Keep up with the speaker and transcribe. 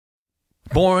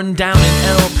Born down in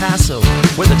El Paso,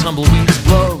 where the tumbleweeds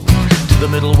blow, to the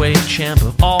middleweight champ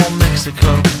of all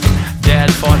Mexico. Dad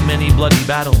fought many bloody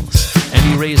battles, and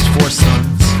he raised 4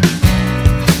 sons.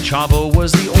 Chavo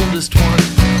was the oldest one.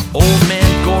 Old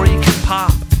man Gory could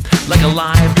pop like a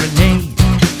live grenade.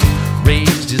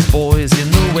 Raised his boys in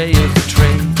the way of the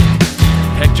trade.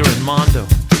 Hector and Mondo,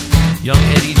 young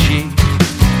Eddie G.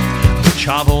 But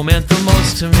Chavo meant the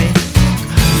most to me.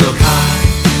 Look high,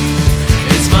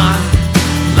 it's my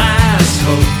last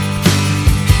hope.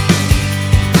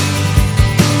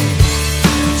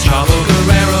 Chavo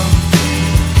Guerrero,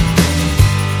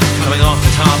 coming off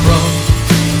the top rope.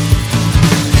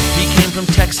 He came from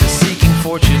Texas seeking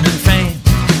fortune and fame.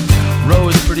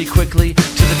 Rose pretty quickly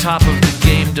to the top of the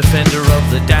game. Defender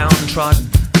of the downtrodden,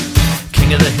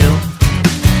 king of the hill.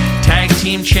 Tag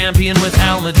team champion with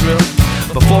Al Madril.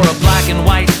 Before a black and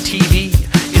white TV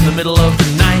in the middle of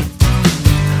the night,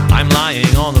 I'm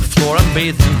lying on the floor, I'm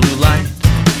bathed in blue light.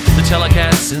 The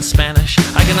telecast's in Spanish,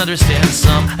 I can understand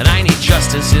some, and I need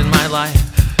justice in my life.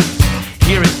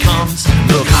 Here it comes.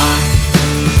 Look high,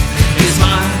 is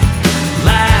my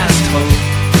last hope.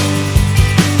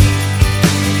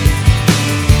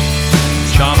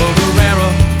 Chavo Guerrero,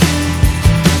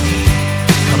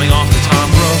 coming off the top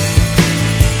rope.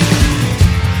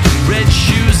 Red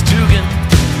shoes Dugan,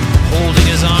 holding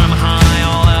his arm high,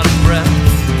 all out of breath.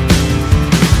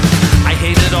 I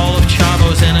hated all of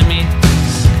Chavo's enemies.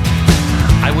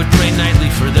 I would pray nightly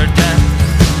for their death.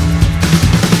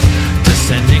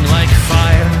 Descending like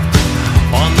fire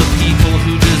on the people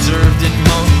who deserved it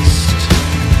most.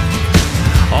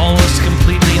 Almost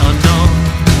completely unknown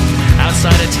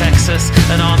outside of Texas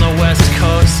and on the West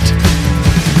Coast.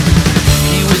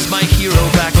 He was my hero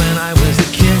back when I was a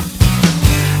kid.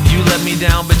 You let me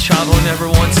down, but Chavo never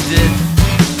once did.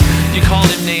 You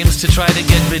called him names to try to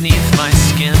get beneath my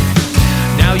skin.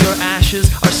 Now your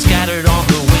ashes are scattered on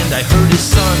the wind. I heard his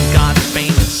son got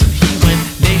famous and he went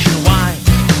nationwide,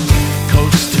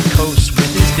 coast to coast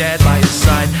with his dad by his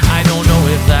side. I don't know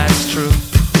if that's true,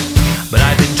 but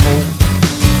I've been told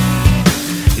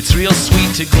it's real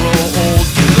sweet to grow old.